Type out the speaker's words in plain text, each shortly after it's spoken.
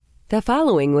The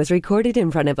following was recorded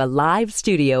in front of a live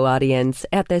studio audience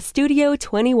at the Studio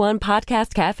 21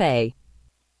 Podcast Cafe.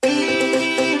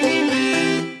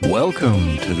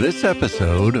 Welcome to this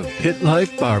episode of Pit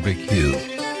Life Barbecue.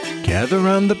 Gather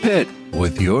around the pit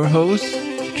with your hosts,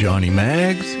 Johnny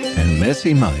Maggs and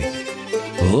Messy Mike.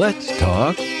 Let's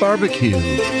talk barbecue.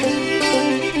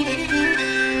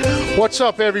 What's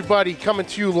up, everybody? Coming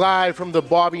to you live from the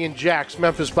Bobby and Jack's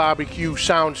Memphis Barbecue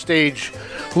Soundstage,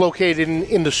 located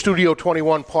in the Studio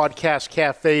 21 Podcast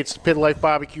Cafe. It's the Pit Life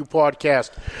Barbecue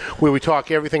Podcast, where we talk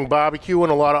everything barbecue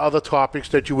and a lot of other topics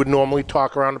that you would normally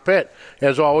talk around the pit.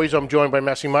 As always, I'm joined by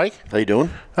Messy Mike. How you doing?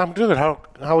 I'm good. How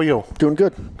are you? Doing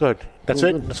good. Good. That's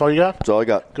it? That's all you got? That's all I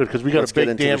got. Good, because we got a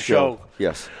big damn show.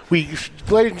 Yes. Ladies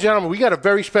and gentlemen, we got a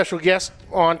very special guest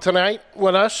on tonight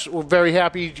with us. We're very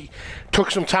happy he took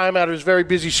some time out of his very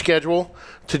busy schedule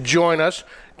to join us.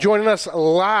 Joining us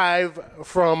live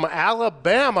from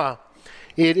Alabama,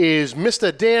 it is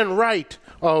Mr. Dan Wright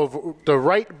of the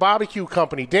Wright Barbecue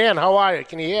Company. Dan, how are you?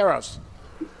 Can you hear us?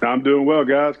 I'm doing well,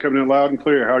 guys. Coming in loud and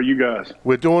clear. How are you guys?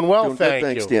 We're doing well, Doing good,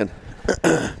 thanks, Dan.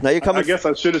 Now you're coming. I guess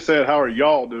I should have said, how are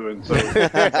y'all doing? So,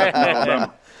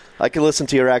 I can listen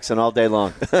to your accent all day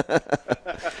long.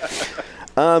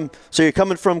 So you're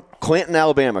coming from Clanton,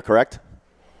 Alabama, correct?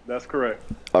 That's correct.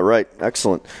 All right,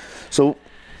 excellent. So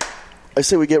I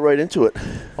say we get right into it.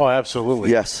 Oh, absolutely.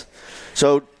 Yes.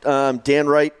 So Dan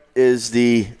Wright is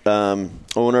the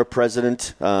owner,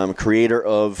 president, creator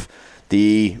of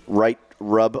the Wright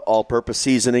Rub all-purpose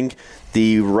seasoning,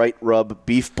 the Wright Rub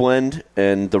beef blend,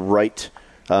 and the Wright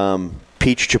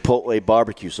peach chipotle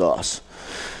barbecue sauce.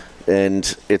 And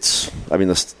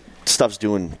the stuff's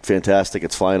doing fantastic.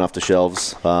 It's flying off the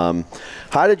shelves.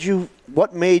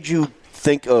 What made you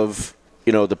think of,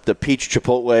 the peach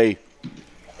chipotle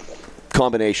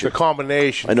combination? The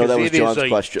combination. I know that was John's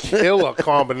question. Killer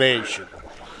combination.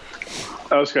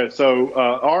 Okay, so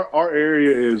our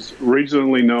area is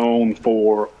regionally known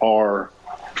for our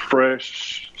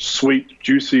fresh, sweet,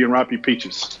 juicy, and ripe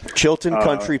peaches. Chilton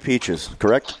Country Peaches,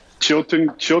 correct? Chilton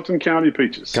County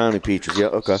peaches. County Peaches, yeah,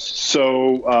 okay.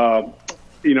 So,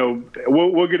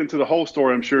 we'll get into the whole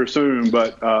story, I'm sure, soon,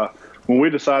 but when we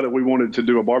decided we wanted to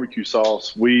do a barbecue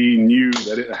sauce, we knew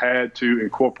that it had to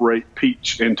incorporate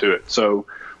peach into it. So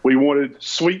we wanted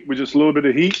sweet with just a little bit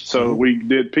of heat, so we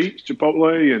did peach,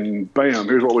 chipotle, and bam,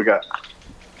 here's what we got.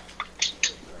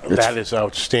 That is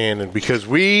outstanding, because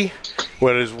if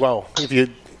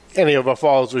any of our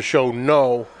followers of the show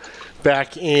know,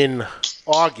 back in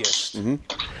August,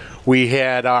 we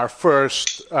had our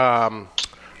first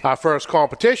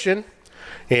competition,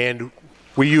 and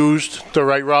we used the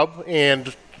Wright Rub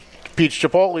and peach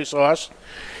chipotle sauce,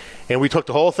 and we took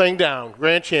the whole thing down.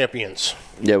 Grand champions.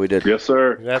 Yeah, we did. Yes,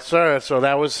 sir. Yes, sir. So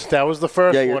that was the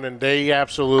first one, and they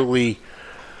absolutely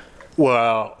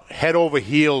were head over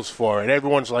heels for it.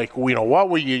 Everyone's like, what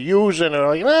were you using? And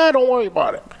I'm like, don't worry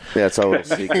about it. Yeah, it's all a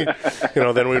secret.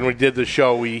 Then when we did the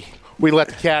show, we let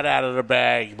the cat out of the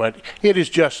bag, but it is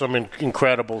just some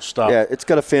incredible stuff. Yeah, it's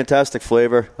got a fantastic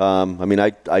flavor.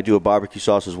 I do a barbecue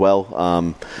sauce as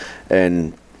well,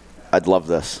 and I'd love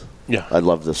this. Yeah. I'd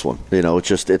love this one.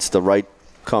 It's the right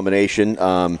combination.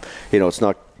 It's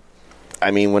not,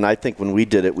 when we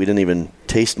did it, we didn't even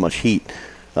taste much heat.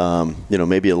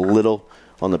 Maybe a little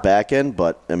on the back end,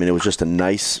 but, it was just a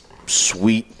nice,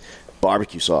 sweet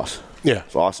barbecue sauce. Yeah.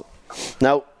 It's awesome.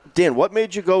 Now, Dan, what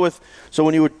made you go with, so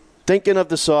when you were thinking of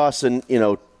the sauce and,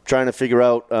 trying to figure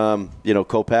out,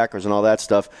 co-packers and all that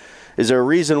stuff, is there a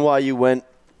reason why you went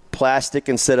plastic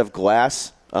instead of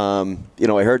glass? I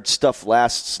heard stuff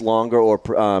lasts longer or,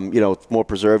 more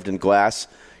preserved in glass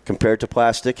compared to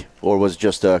plastic, or was it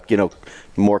just,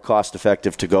 more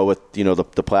cost-effective to go with,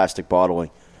 the plastic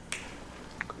bottling?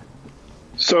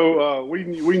 So we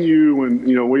knew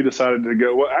when we decided to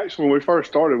go. Well, actually, when we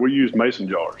first started, we used mason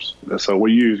jars. So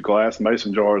we used glass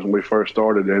mason jars when we first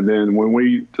started, and then when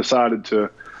we decided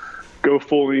to go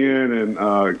fully in and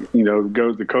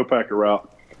go the co-packer route,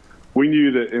 we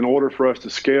knew that in order for us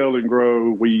to scale and grow,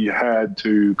 we had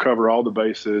to cover all the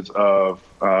bases of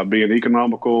being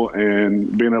economical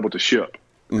and being able to ship.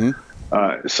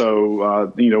 Mm-hmm. So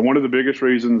one of the biggest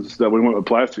reasons that we went with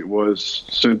plastic was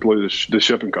simply the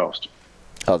shipping cost.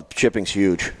 Oh, shipping's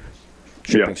huge.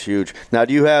 Shipping's huge. Now,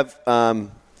 do you have,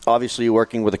 obviously you're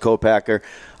working with a co-packer.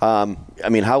 How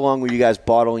long were you guys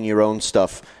bottling your own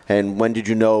stuff? And when did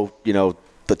you know,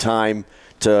 the time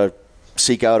to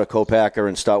seek out a co-packer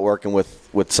and start working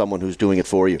with someone who's doing it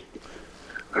for you?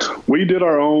 We did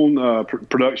our own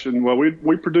production. Well,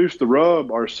 we produced the rub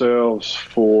ourselves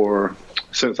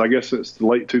since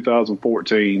late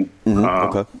 2014.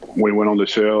 Okay. We went on the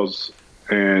shelves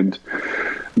And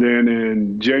then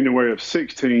in January of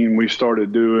 16, we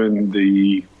started doing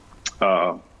the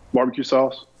barbecue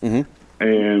sauce. Mm-hmm.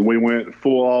 And we went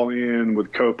full all in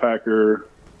with co-packer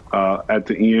at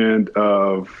the end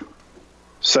of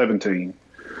 17.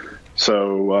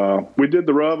 So we did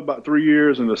the rub about 3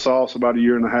 years and the sauce about 1.5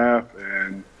 years.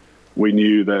 And we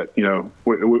knew that,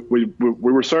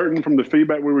 we were certain from the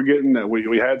feedback we were getting that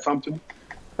we had something.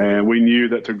 And we knew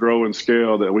that to grow and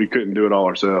scale that we couldn't do it all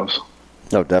ourselves.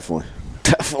 Oh, definitely.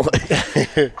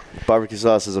 Definitely. Barbecue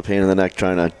sauce is a pain in the neck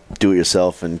trying to do it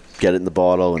yourself and get it in the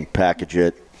bottle and package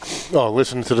it. Oh,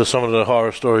 listen to some of the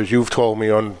horror stories you've told me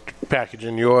on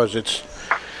packaging yours. It's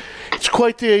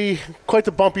quite the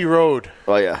bumpy road.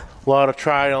 Oh, yeah. A lot of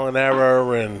trial and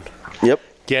error and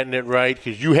getting it right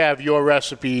because you have your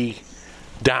recipe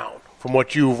down from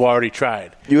what you've already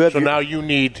tried. Now you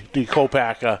need the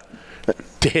co-packer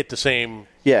to hit the same.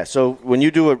 Yeah. So when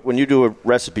you do a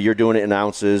recipe, you're doing it in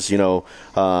ounces.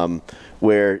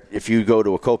 Where if you go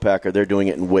to a co-packer, they're doing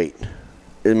it in weight.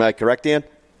 Am I correct, Dan?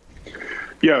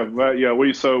 Yeah.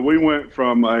 We went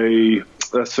from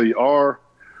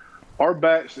our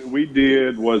batch that we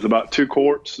did was about 2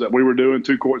 quarts that we were doing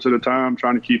 2 quarts at a time,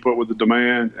 trying to keep up with the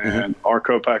demand. And our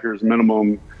co-packer's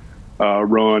minimum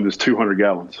run is 200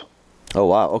 gallons. Oh,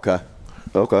 wow. Okay.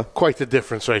 Quite the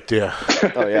difference right there.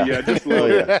 Oh, yeah. Yeah, just a little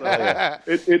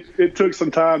bit. It took some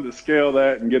time to scale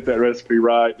that and get that recipe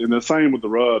right. And the same with the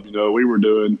rub. We were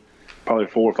doing probably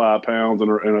 4 or 5 pounds in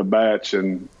a batch.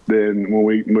 And then when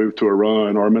we moved to a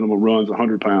run, our minimum run's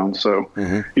 100 pounds. So,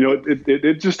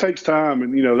 it just takes time.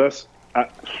 And, that's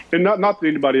and not that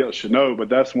anybody else should know, but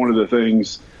that's one of the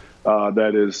things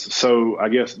that is so, I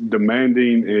guess,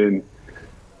 demanding in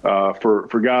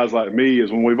for guys like me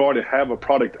is when we've already have a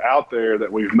product out there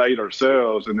that we've made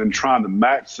ourselves and then trying to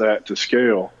match that to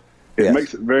scale, it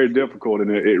makes it very difficult, and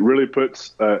it really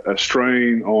puts a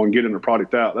strain on getting the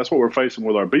product out. That's what we're facing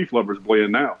with our Beef Lovers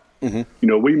blend now.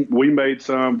 Mm-hmm. We made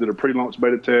some, did a pre-launch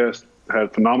beta test,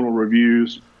 had phenomenal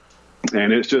reviews,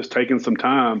 and it's just taking some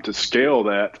time to scale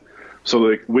that so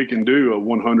that we can do a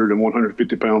 100 and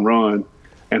 150 pound run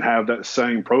and have that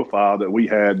same profile that we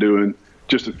had doing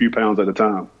just a few pounds at a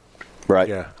time. Right.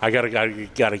 Yeah, I gotta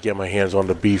get my hands on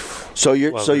the beef. So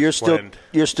you're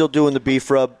still doing the beef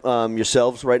rub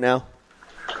yourselves right now?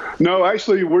 No,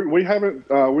 actually, we haven't.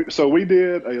 We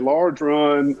did a large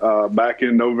run back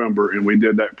in November, and we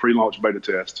did that pre-launch beta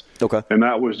test. Okay. And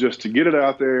that was just to get it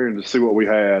out there and to see what we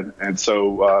had. And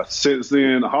so since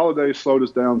then, the holidays slowed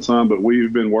us down some, but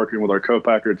we've been working with our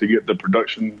co-packer to get the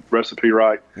production recipe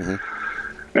right. Mm-hmm.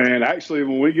 And actually,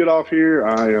 when we get off here,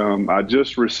 I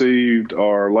just received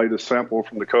our latest sample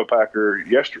from the co-packer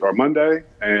Monday,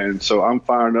 and so I'm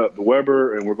firing up the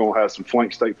Weber, and we're going to have some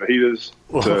flank steak fajitas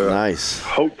to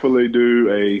hopefully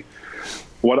do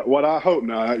what I hope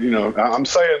now. I'm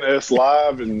saying this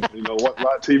live, and what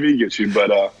live TV gets you,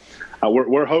 but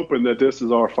we're hoping that this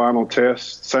is our final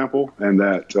test sample, and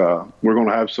that we're going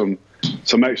to have some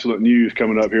excellent news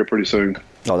coming up here pretty soon.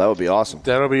 Oh, that would be awesome.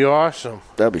 That'll be awesome.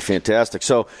 That would be fantastic.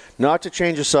 So, not to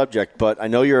change the subject, but I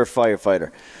know you're a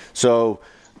firefighter. So,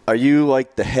 are you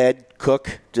like the head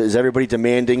cook? Is everybody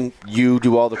demanding you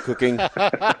do all the cooking?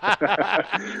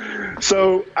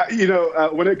 So,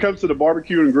 when it comes to the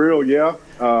barbecue and grill,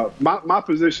 my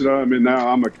position I'm in now,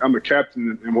 I'm a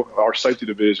captain in our safety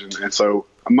division, and so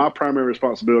my primary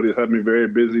responsibility is having me very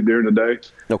busy during the day.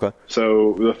 Okay.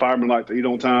 So the firemen like to eat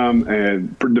on time,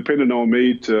 and depending on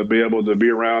me to be able to be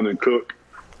around and cook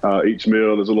each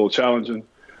meal is a little challenging.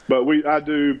 But I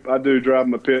do drive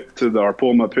my pit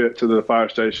pull my pit to the fire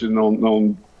station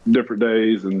on different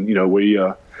days, and we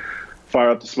fire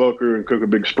up the smoker and cook a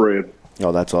big spread.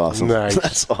 Oh, that's awesome! Nice,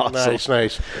 that's awesome.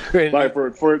 Nice. Like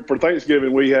for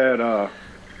Thanksgiving, we had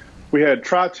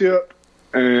tri-tip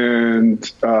and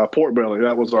pork belly.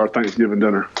 That was our Thanksgiving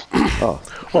dinner.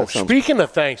 Speaking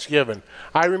of Thanksgiving,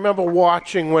 I remember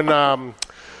watching when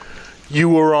you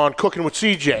were on Cooking with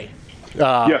CJ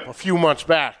a few months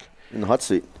back. In the hot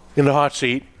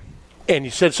seat. And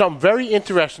you said something very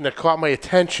interesting that caught my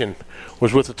attention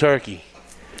was with the turkey.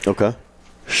 Okay.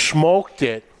 Smoked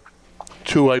it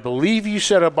to, I believe you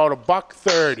said, about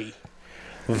 $1.30,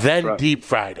 then deep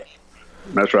fried it.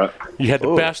 That's right. You had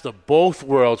the best of both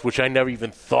worlds, which I never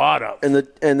even thought of.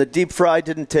 And the deep fry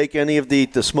didn't take any of the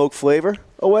smoke flavor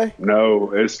away?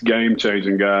 No, it's game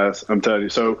changing, guys. I'm telling you.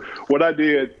 So what I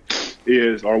do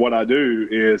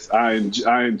is I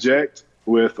inject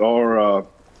with our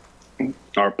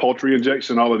poultry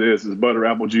injection. All it is butter,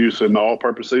 apple juice, and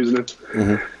all-purpose seasoning.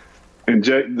 Mm-hmm.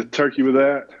 Inject the turkey with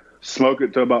that. Smoke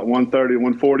it to about 130,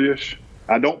 140-ish.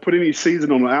 I don't put any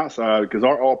seasoning on the outside because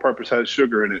our all-purpose has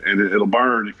sugar in it, and it'll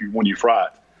burn when you fry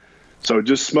it. So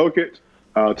just smoke it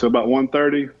to about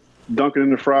 130, dunk it in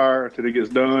the fryer till it gets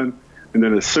done, and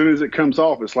then as soon as it comes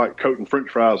off, it's like coating French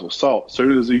fries with salt. As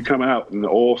soon as you come out and the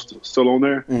oil's still on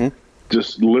there,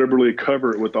 just liberally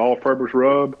cover it with the all-purpose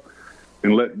rub,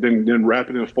 and then wrap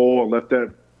it in foil and let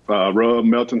that rub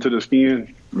melt into the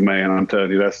skin. Man, I'm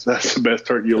telling you, that's the best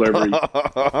turkey you'll ever eat.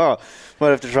 Might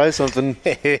have to try something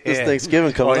this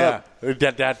Thanksgiving coming up.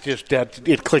 That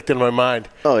it clicked in my mind.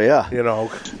 Oh, yeah. You know,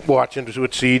 watching this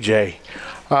with CJ.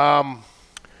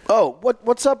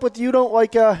 What's up with you don't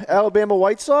like Alabama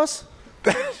white sauce?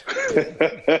 Well,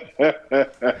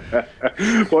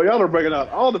 y'all are bringing out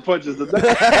all the punches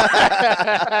today.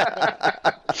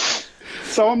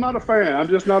 So I'm not a fan. I'm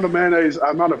just not a mayonnaise.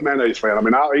 I'm not a mayonnaise fan. I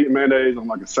mean, I'll eat mayonnaise on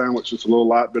like a sandwich, just a little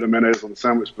light bit of mayonnaise on the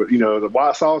sandwich. But, you know, the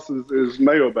white sauce is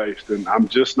mayo-based, and I'm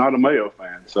just not a mayo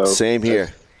fan. So Same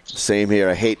here.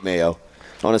 I hate mayo.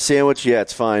 On a sandwich, yeah,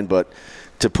 it's fine. But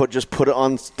to put it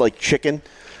on like chicken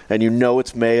and you know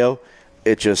it's mayo,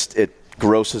 it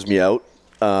grosses me out.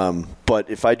 But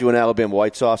if I do an Alabama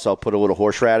white sauce, I'll put a little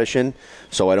horseradish in,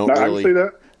 so I don't really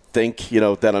think,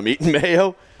 that I'm eating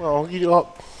mayo. Well,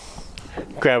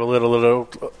 grab a little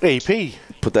AP.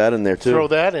 Put that in there, too. Throw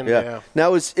that in there.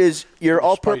 Now, is your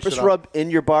all-purpose rub in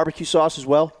your barbecue sauce as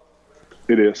well?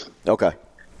 It is. Okay.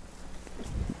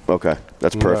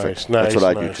 That's perfect. Nice, That's what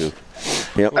I do, too.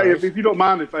 Yep. Hey, if you don't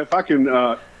mind, if I can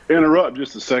interrupt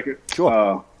just a second.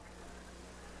 Sure.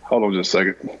 Hold on just a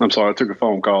second. I'm sorry. I took a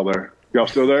phone call there. Y'all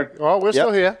still there? Oh, we're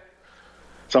still here.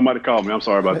 Somebody called me. I'm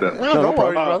sorry about that. No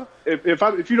worries, brother.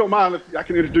 If you don't mind, if I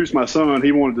can introduce my son.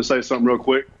 He wanted to say something real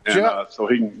quick, and so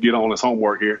he can get on his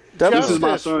homework here. This is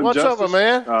my son, What's Justice. up,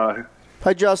 man?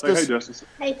 Hi, Justice. Hey, Justice.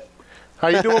 Hey, How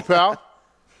you doing, pal?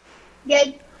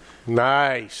 good.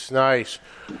 Nice. Do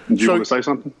you want to say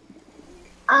something?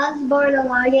 I was born on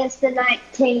August the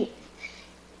 19th.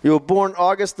 You were born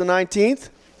August the 19th?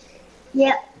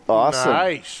 Yep. Awesome.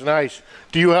 Nice.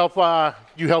 Do you help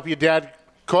your dad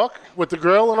cook with the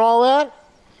grill and all that?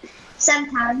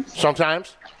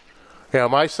 Sometimes. Yeah,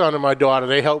 my son and my daughter,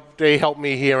 they help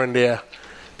me here and there.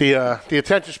 The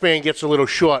attention span gets a little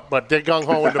short, but they're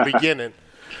gung-ho in the beginning.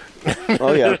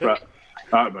 Oh, yeah. Right.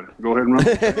 All right, buddy. Go ahead and run.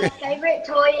 My favorite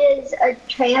toy is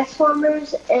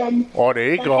Transformers, and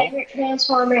there you my go. favorite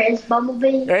Transformer is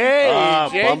Bumblebee. Hey,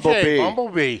 JJ,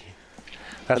 Bumblebee.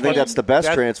 I think that's the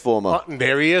best Transformer.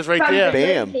 There he is right From there. the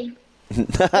Bam. movie.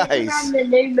 Nice. From the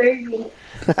new movie.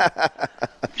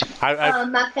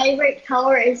 My favorite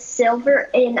color is silver,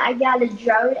 and I got a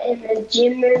drone and a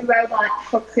Jim Moon robot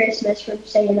for Christmas from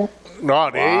Santa.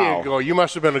 There you go. You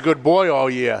must have been a good boy all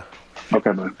year.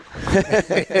 Okay, man.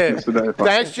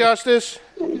 Thanks, Justice.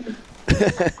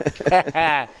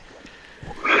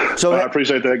 So I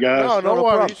appreciate that, guys. No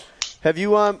worries. Have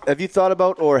you thought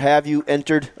about, or have you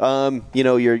entered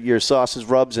your sauces,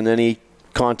 rubs in any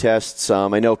contests?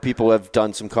 I know people have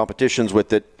done some competitions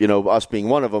with it, us being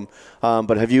one of them.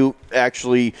 But have you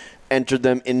actually entered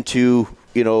them into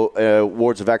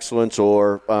awards of excellence,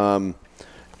 or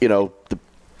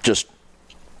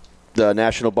the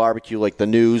national barbecue, like the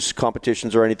news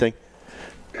competitions or anything?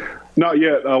 Not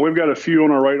yet. We've got a few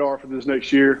on our radar for this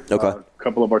next year. Okay. A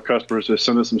couple of our customers have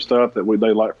sent us some stuff that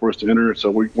they'd like for us to enter,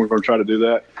 so we're going to try to do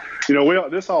that.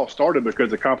 This all started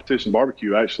because of Competition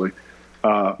Barbecue, actually.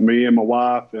 Me and my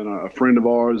wife and a friend of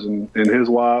ours and his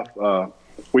wife,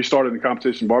 we started in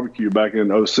Competition Barbecue back in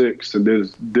 2006 and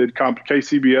did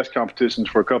KCBS competitions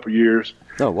for a couple of years.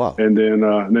 Oh, wow. And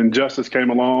then Justice came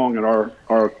along, and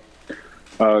our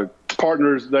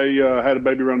partners, they had a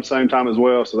baby around the same time as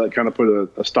well, so that kind of put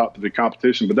a stop to the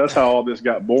competition. But that's how all this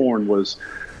got born, was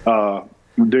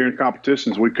during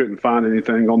competitions we couldn't find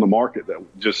anything on the market that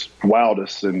just wowed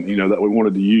us and that we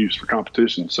wanted to use for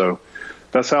competition. So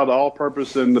that's how the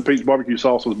all-purpose and the Pete's barbecue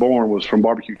sauce was born, was from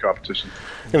barbecue competition.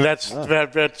 And that's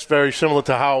very similar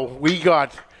to how we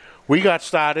got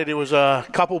started. It was a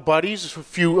couple buddies,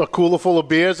 a cooler full of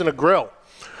beers, and a grill.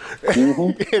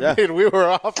 Mm-hmm. And we were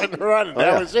off and running.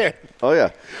 That was it. Oh, yeah.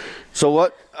 So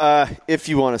what, if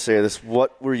you want to say this,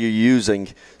 what were you using?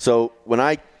 So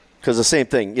because the same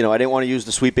thing, I didn't want to use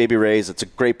the Sweet Baby Ray's. It's a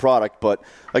great product, but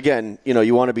again,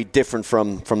 you want to be different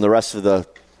from the rest of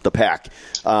the pack.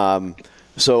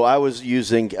 So I was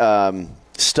using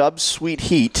Stubbs Sweet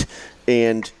Heat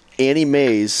and Annie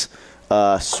Mae's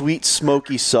Sweet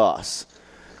Smoky Sauce.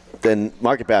 Then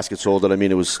Market Basket sold it. I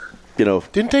mean, it was,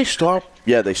 Didn't they stop?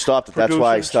 Yeah, they stopped it. That's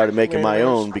why I started making my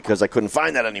own, because I couldn't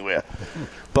find that anywhere.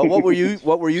 But what were you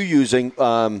using,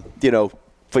 for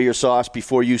your sauce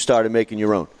before you started making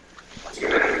your own?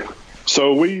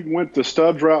 So we went the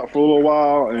Stubbs route for a little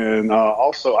while, and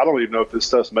also I don't even know if this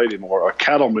stuff's made anymore. A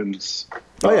Cattleman's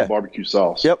barbecue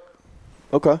sauce. Yep.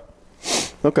 Okay.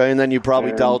 And then you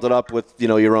probably dialed it up with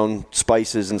your own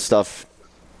spices and stuff.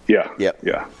 Yeah. Yep.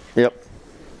 Yeah. Yep.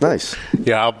 Nice.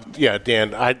 Yeah,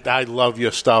 Dan. I love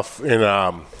your stuff. And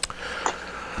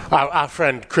our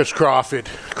friend Chris Crawford,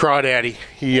 Crawdaddy,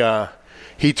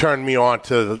 he turned me on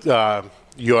to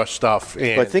your stuff.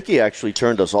 And I think he actually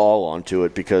turned us all onto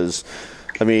it because,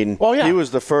 I mean, he was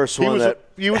the first one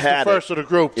he was the first of the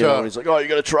group to. He's like, "Oh, you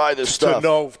got to try this stuff."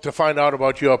 To find out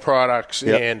about your products,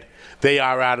 and they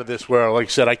are out of this world. Like I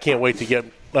said, I can't wait to get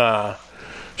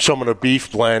some of the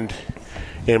beef blend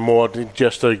and more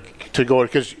just to go,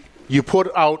 because you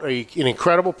put out an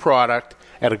incredible product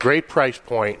at a great price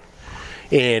point,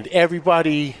 and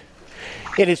everybody,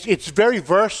 and it's very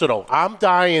versatile. I'm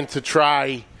dying to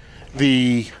try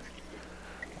the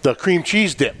cream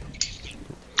cheese dip.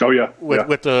 Oh yeah,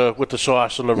 with the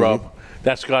sauce and the rub.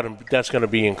 That's going to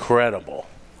be incredible.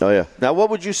 Oh yeah. Now,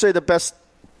 what would you say the best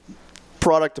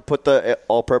product to put the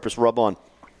all-purpose rub on?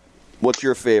 What's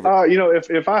your favorite?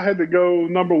 If I had to go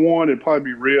number one, it'd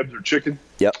probably be ribs or chicken.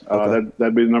 Yep. Okay.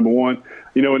 That'd be the number one.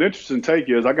 An interesting take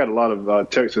is I got a lot of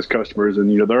Texas customers,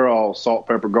 and they're all salt,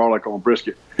 pepper, garlic on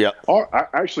brisket. Yep.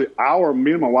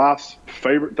 Me and my wife's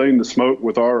favorite thing to smoke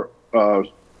with our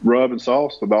rub and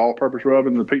sauce, the all-purpose rub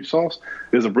and the peach sauce,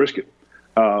 is a brisket.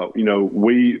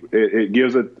 It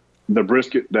gives it the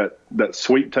brisket that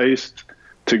sweet taste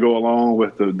to go along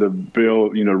with the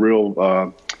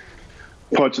real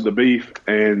punch of the beef,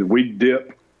 and we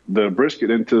dip the brisket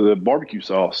into the barbecue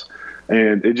sauce,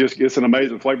 and it's an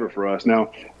amazing flavor for us.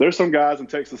 Now, there's some guys in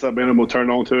Texas I've been able to turn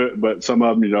on to it, but some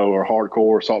of them, are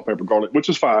hardcore salt, pepper, garlic, which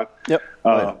is fine. Yep.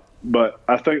 But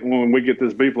I think when we get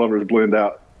this beef lovers blend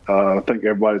out, I think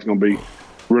everybody's going to be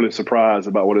really surprised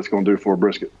about what it's going to do for a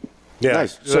brisket. Yeah.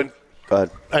 Nice. So, go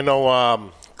ahead. I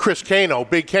know Chris Kano,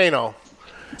 Big Kano,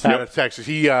 out of Texas.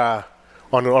 He on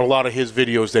a lot of his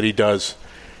videos that he does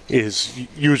is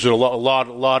using a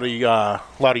lot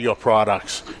of your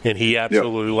products, and he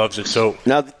absolutely loves it. So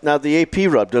now the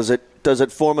AP rub, does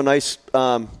it form a nice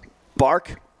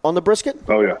bark on the brisket?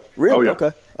 Oh yeah. Really? Oh,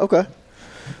 yeah. Okay.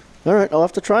 All right, I'll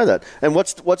have to try that. And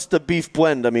what's the beef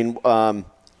blend? I mean,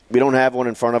 we don't have one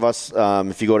in front of us.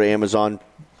 If you go to Amazon,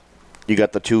 you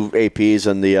got the 2 APs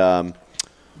and the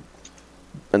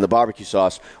barbecue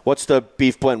sauce. What's the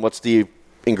beef blend? What's the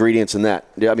ingredients in that?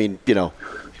 I mean, you don't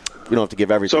have to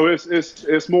give everything. So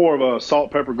it's more of a salt,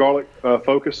 pepper, garlic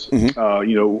focus.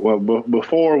 Mm-hmm.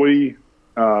 Before we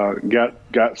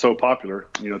got so popular,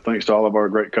 thanks to all of our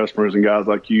great customers and guys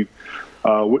like you,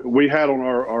 we had on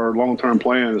our long-term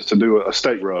plans to do a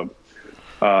steak rub.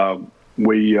 A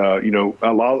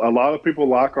lot of people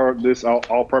like this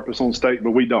all-purpose on steak,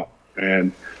 but we don't.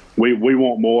 And we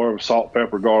want more of salt,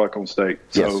 pepper, garlic on steak.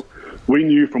 So we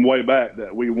knew from way back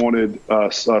that we wanted a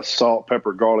salt,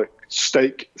 pepper, garlic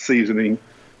steak seasoning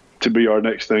to be our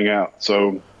next thing out.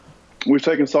 So we've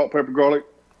taken salt, pepper, garlic,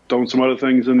 thrown some other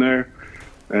things in there,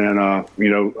 and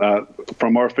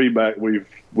from our feedback,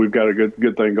 we've got a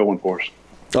good thing going for us.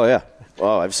 Oh yeah.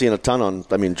 Oh, I've seen a ton on.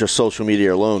 Just social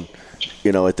media alone.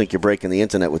 I think you're breaking the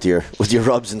internet with your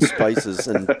rubs and spices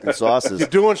and sauces. You're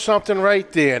doing something right,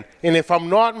 Dan. And if I'm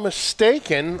not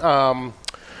mistaken, I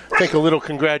think a little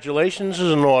congratulations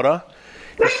is in order.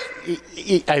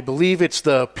 I believe it's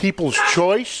the People's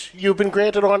Choice you've been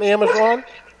granted on Amazon.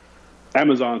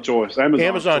 Amazon Choice.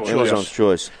 Amazon's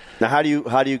Choice. Now, how do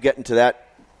you get into that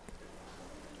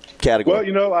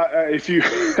category? Well,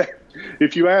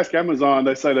 if you ask Amazon,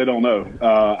 they say they don't know.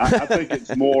 I think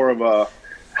it's more of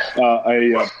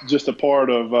just a part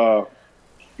of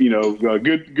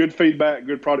good feedback,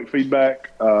 good product feedback,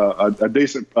 a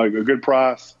good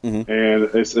price, and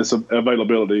it's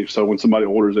availability. So when somebody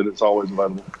orders it, it's always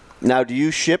available. Now, do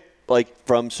you ship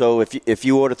if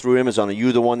you order through Amazon, are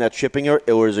you the one that's shipping it,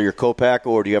 or is it your co-packer,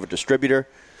 or do you have a distributor?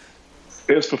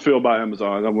 It's fulfilled by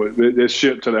Amazon. It's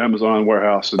shipped to the Amazon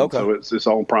warehouse, and so it's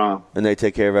on Prime. And they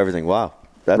take care of everything. Wow,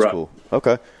 that's cool.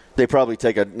 Okay. They probably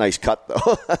take a nice cut,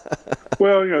 though.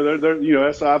 Well,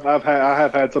 I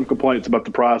have had some complaints about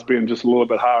the price being just a little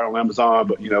bit higher on Amazon,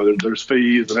 but there's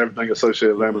fees and everything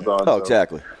associated with Amazon. Oh,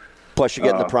 exactly. Plus, you're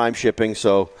getting the Prime shipping,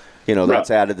 so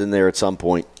that's added in there at some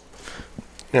point.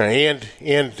 Yeah, and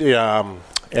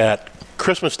at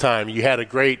Christmas time, you had a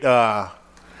great the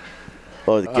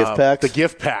gift pack. The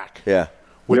gift pack. Yeah.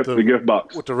 With the gift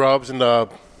box with the rubs and the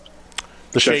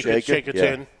shaker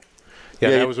tin. Yeah,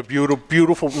 that was a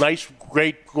beautiful, nice,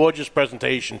 great, gorgeous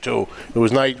presentation too. It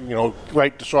was nice,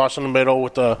 right, the sauce in the middle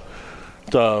with the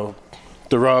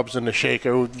the rubs and the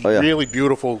shaker. Really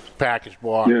beautiful package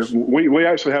box. Yeah, we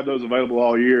actually have those available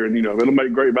all year, and it'll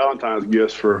make great Valentine's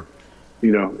gifts for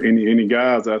any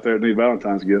guys out there that need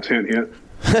Valentine's gifts. Hint, hint.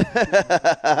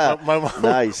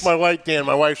 Nice. My wife, Dan.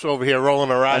 My wife's over here rolling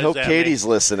her eyes. I hope at Katie's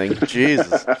me. listening.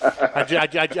 Jesus.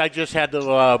 I just had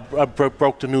to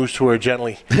broke the news to her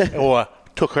gently, or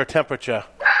took her temperature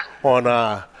on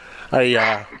the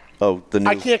new.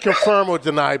 I can't confirm or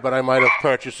deny, but I might have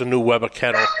purchased a new Weber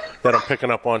kettle that I'm picking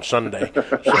up on Sunday.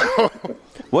 So.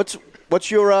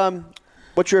 What's your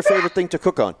favorite thing to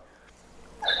cook on?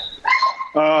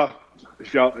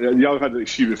 Y'all have to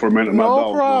excuse me for a minute. My No dog's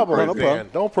going problem, crazy. man.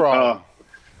 No problem.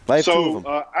 I have two of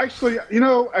them. Actually,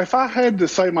 if I had to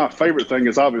say my favorite thing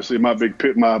is obviously my big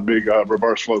pit, my big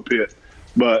reverse flow pit.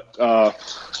 But I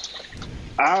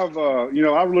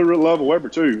really love a Weber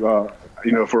too.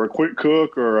 For a quick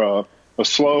cook or a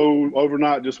slow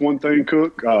overnight, just one thing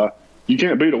cook, you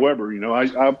can't beat a Weber.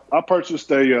 I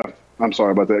purchased I'm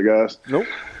sorry about that, guys. Nope.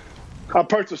 I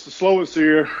purchased a Slow and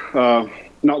Sear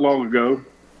not long ago.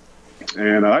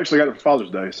 And I actually got it for Father's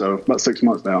Day, so about 6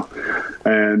 months now.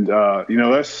 And,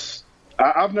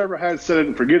 I've never had set it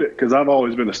and forget it because I've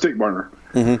always been a stick burner.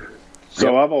 Mm-hmm.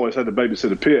 So I've always had to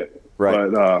babysit a pit.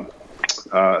 Right.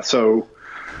 But, so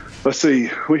let's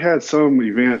see. We had some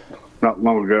event not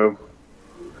long ago,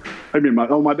 maybe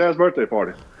my dad's birthday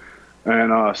party.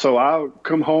 And so I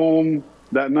come home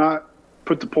that night,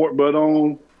 put the pork butt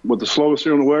on with the Slow and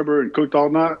Sear on the Weber and cooked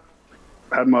all night.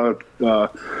 Had my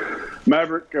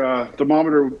Maverick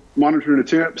thermometer monitoring the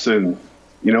temps, and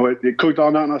it cooked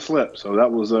all night and I slept. So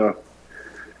that was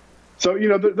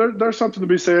there's something to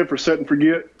be said for set and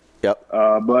forget. Yep.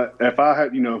 But if I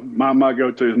had my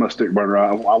go-to is my stick burner.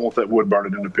 I want that wood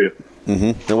burning in the pit.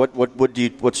 Mm-hmm. And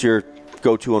what's your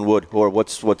go-to on wood, or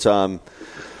what's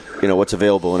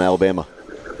available in Alabama?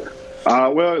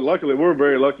 Well, luckily we're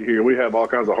very lucky here. We have all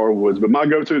kinds of hardwoods, but my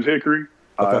go-to is hickory.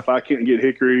 Okay. If I can't get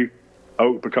hickory,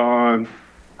 oak, pecan,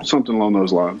 something along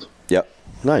those lines. Yep.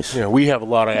 Nice. We have a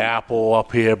lot of apple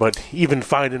up here, but even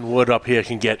finding wood up here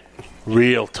can get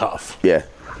real tough. Yeah.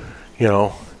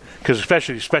 Because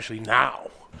especially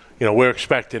now, we're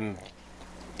expecting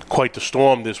quite the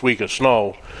storm this week of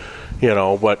snow,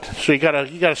 But so you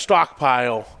gotta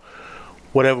stockpile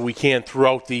whatever we can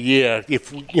throughout the year.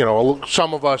 If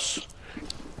some of us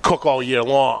cook all year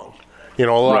long. A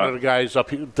lot of the guys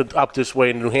up this way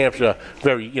in New Hampshire,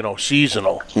 very,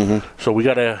 seasonal. Mm-hmm. So we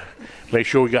got to make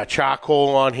sure we got charcoal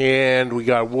on hand, we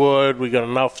got wood, we got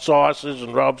enough sauces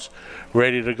and rubs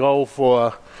ready to go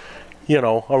for,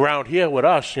 around here with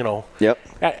us, Yep.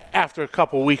 After a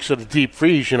couple of weeks of the deep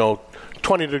freeze,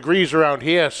 20 degrees around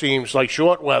here seems like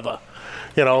short weather.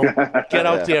 Get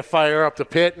out there, fire up the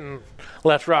pit, and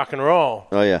let's rock and roll.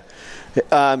 Oh, yeah.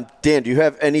 Dan, do you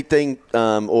have anything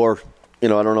or – I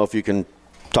don't know if you can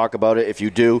talk about it. If you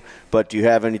do, but do you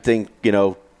have anything,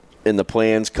 in the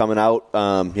plans coming out?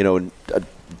 A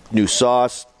new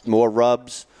sauce, more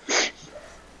rubs?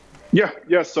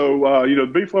 Yeah. So, the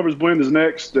Beef Lovers Blend is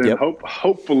next, and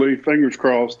hopefully, fingers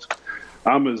crossed,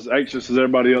 I'm as anxious as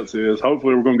everybody else is.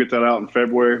 Hopefully, we're going to get that out in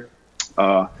February.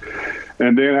 And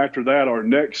then after that, our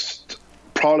next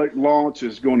product launch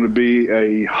is going to be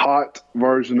a hot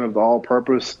version of the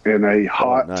all-purpose and a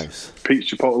hot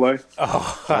peach chipotle.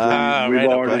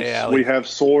 We have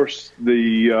sourced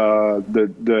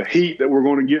the heat that we're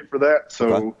going to get for that.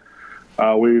 So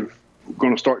we're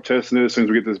going to start testing it as soon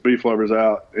as we get this Beef Lovers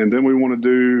out. And then we want to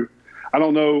do, I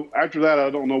don't know, after that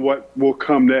I don't know what will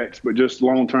come next, but just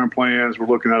long-term plans. We're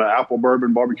looking at an apple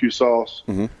bourbon barbecue sauce,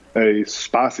 a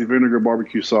spicy vinegar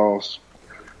barbecue sauce,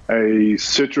 a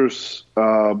citrus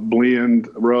blend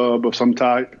rub of some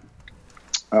type.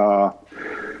 And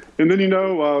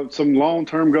then, some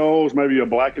long-term goals, maybe a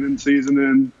blackening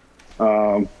seasoning.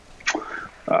 It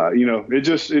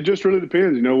just really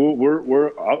depends.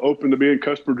 We're open to being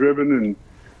customer-driven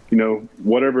and,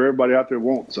 whatever everybody out there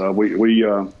wants.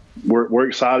 We're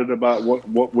excited about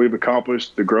what we've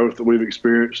accomplished, the growth that we've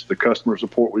experienced, the customer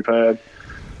support we've had.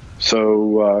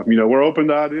 So, we're open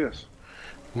to ideas.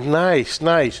 Nice.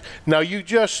 Now, you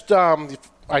just,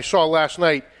 I saw last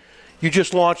night, you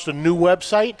just launched a new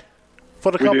website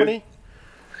for the company?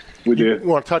 We did. You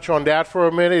want to touch on that for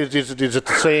a minute? Is it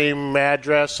the same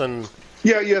address? And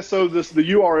Yeah. So the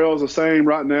URL is the same.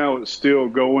 Right now, it's still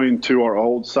going to our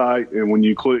old site. And when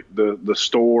you click the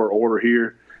store order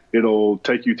here, it'll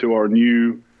take you to our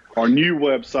new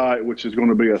website, which is going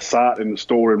to be a site and the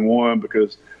store in one,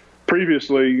 because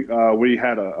previously, we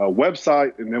had a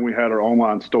website and then we had our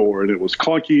online store, and it was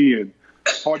clunky and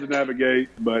hard to navigate.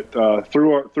 But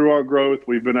through our growth,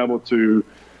 we've been able to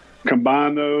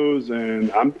combine those.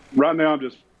 And right now I'm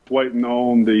just just waiting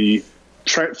on the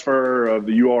transfer of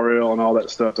the URL and all that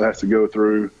stuff that has to go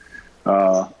through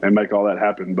and make all that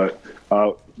happen. But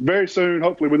very soon,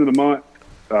 hopefully within a month,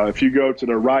 if you go to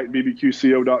the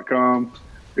rightbbqco.com,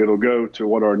 it'll go to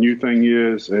what our new thing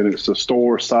is, and it's a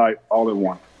store site all in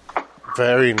one.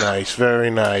 Very nice, very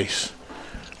nice.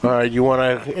 All right, you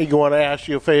want to ask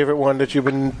your favorite one that you've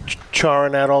been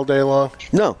charring at all day long?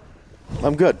 No,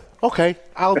 I'm good. Okay,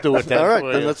 I'll do it then. All right,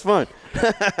 for then you. that's fine.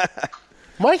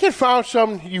 Mike had found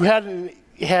some. You had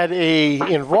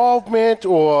a involvement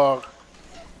or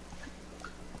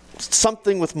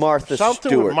Something with Martha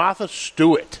something Stewart. with Martha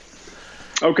Stewart.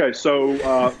 Okay,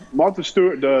 so Martha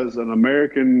Stewart does an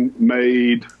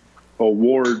American-made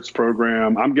awards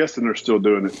program. I'm guessing they're still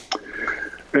doing it.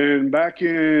 And back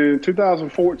in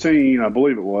 2014, I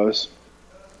believe it was,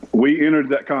 we entered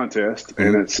that contest,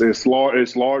 and it's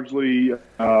largely,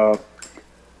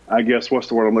 I guess, what's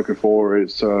the word I'm looking for?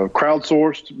 It's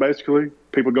crowdsourced, basically.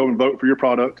 People go and vote for your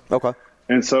product. Okay.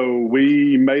 And so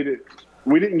we made it.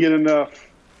 We didn't get enough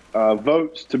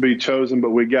votes to be chosen,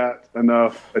 but we got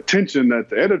enough attention that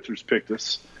the editors picked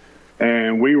us,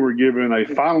 and we were given a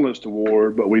finalist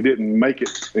award, but we didn't make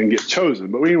it and get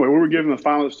chosen. But anyway, we were given a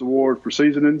finalist award for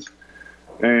seasonings,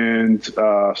 and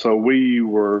so we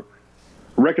were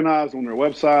recognized on their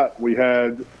website. We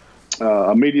had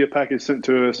a media package sent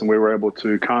to us, and we were able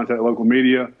to contact local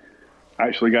media.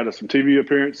 Actually got us some TV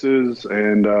appearances,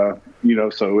 and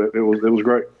so it was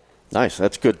great. Nice.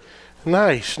 That's good.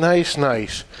 Nice.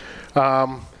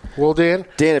 Well, Dan,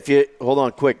 Dan, if you hold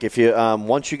on quick, if you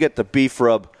once you get the beef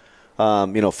rub,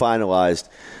 finalized,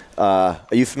 are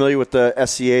you familiar with the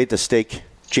SCA, the steak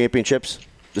championships,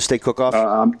 the steak cook-off?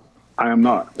 I am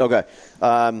not. Okay.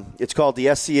 It's called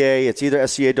the SCA. It's either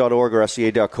SCA.org or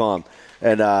SCA.com.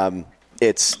 And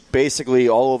it's basically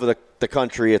all over the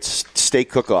country. It's steak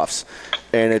cook-offs.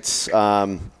 And it's,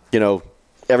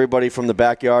 everybody from the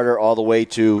backyarder all the way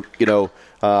to,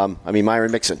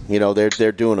 Myron Mixon.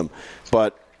 They're doing them.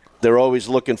 But they're always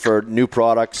looking for new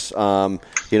products,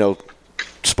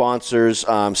 sponsors,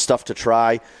 stuff to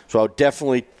try. So I'll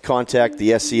definitely contact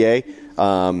the SCA,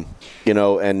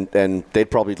 and they'd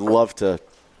probably love to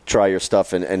try your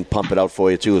stuff and pump it out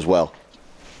for you too as well.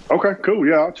 Okay, cool.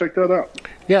 Yeah, I'll check that out.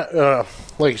 yeah,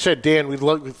 like you said, Dan,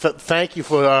 thank you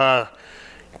for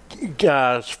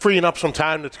freeing up some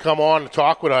time to come on and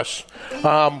talk with us.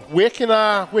 Where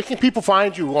can people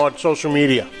find you on social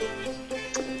media?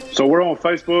 So we're on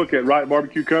Facebook at Wright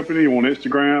Barbecue Company, on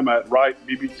Instagram at Wright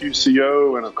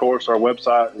BBQCO, and of course our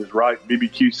website is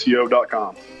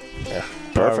rightbbqco.com. Yeah.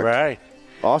 Perfect. All right.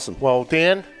 Awesome. Well,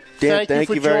 Dan, Dan, thank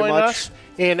you for very joining much. us.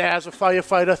 And as a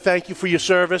firefighter, thank you for your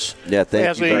service. Yeah,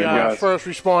 thank you very As much. a first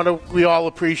responder, we all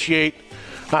appreciate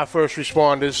our first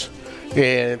responders.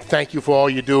 And thank you for all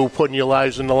you do, putting your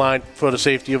lives in the line for the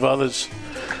safety of others.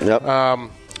 Yep.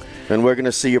 And we're going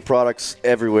to see your products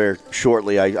everywhere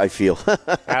shortly, I feel.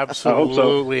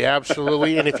 Absolutely,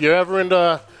 absolutely. And if you're ever in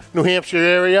the New Hampshire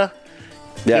area,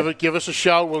 Yeah. give us a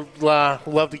shout. We'll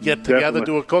love to get together, Definitely.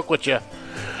 do a cook with you.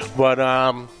 But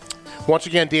once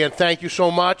again, Dan, thank you so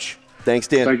much. Thanks,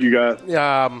 Dan. Thank you, guys.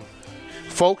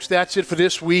 Folks, that's it for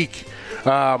this week.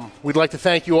 We'd like to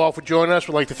thank you all for joining us.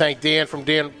 We'd like to thank Dan from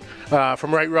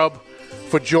Right Rub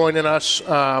for joining us.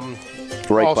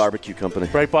 Right also- Barbecue Company.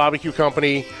 Right Barbecue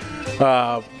Company.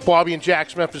 Bobby and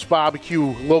Jack's Memphis Barbecue,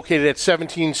 located at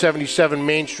 1777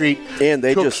 Main Street, And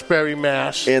they Tewksbury,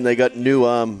 Mass. And they got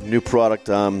new product.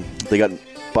 They got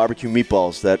barbecue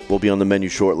meatballs that will be on the menu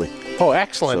shortly. Oh,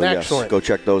 excellent, So, excellent. Yes, go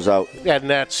check those out. And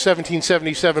that's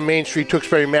 1777 Main Street,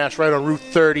 Tewksbury, Mass, right on Route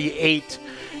 38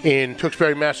 in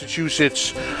Tewksbury,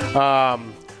 Massachusetts.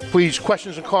 Please,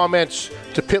 questions and comments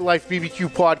to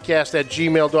pitlifebbqpodcast at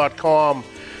gmail.com.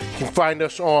 You can find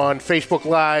us on Facebook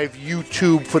Live,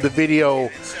 YouTube for the video,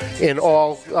 and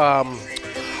all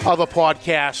other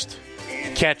podcast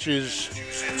catches.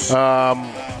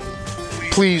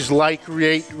 Please like,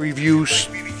 rate, reviews.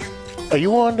 Are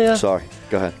you on there? Sorry.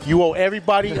 Go ahead. You owe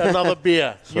everybody another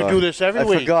beer. You Sorry. do this every I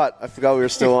week. forgot we were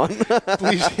still on.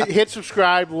 Please hit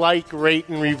subscribe, like, rate,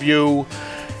 and review.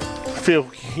 Feel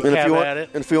And have at it.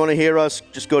 if you want to hear us,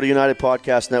 just go to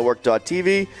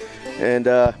UnitedPodcastNetwork.tv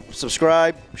and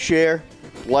subscribe, share,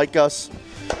 like us.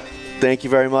 Thank you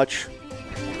very much.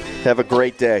 Have a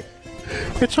great day.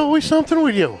 It's always something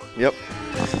with you. Yep.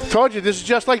 Told you, this is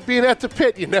just like being at the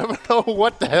pit. You never know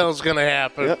what the hell's going to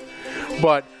happen. Yep.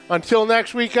 But until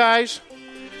next week, guys,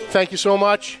 thank you so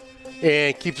much,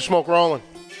 and keep the smoke rolling.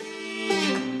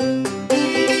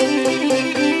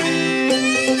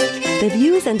 The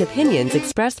views and opinions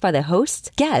expressed by the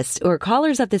hosts, guests, or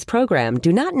callers of this program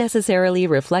do not necessarily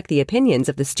reflect the opinions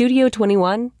of the Studio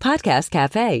 21 Podcast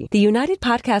Cafe, the United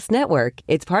Podcast Network,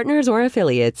 its partners, or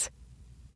affiliates.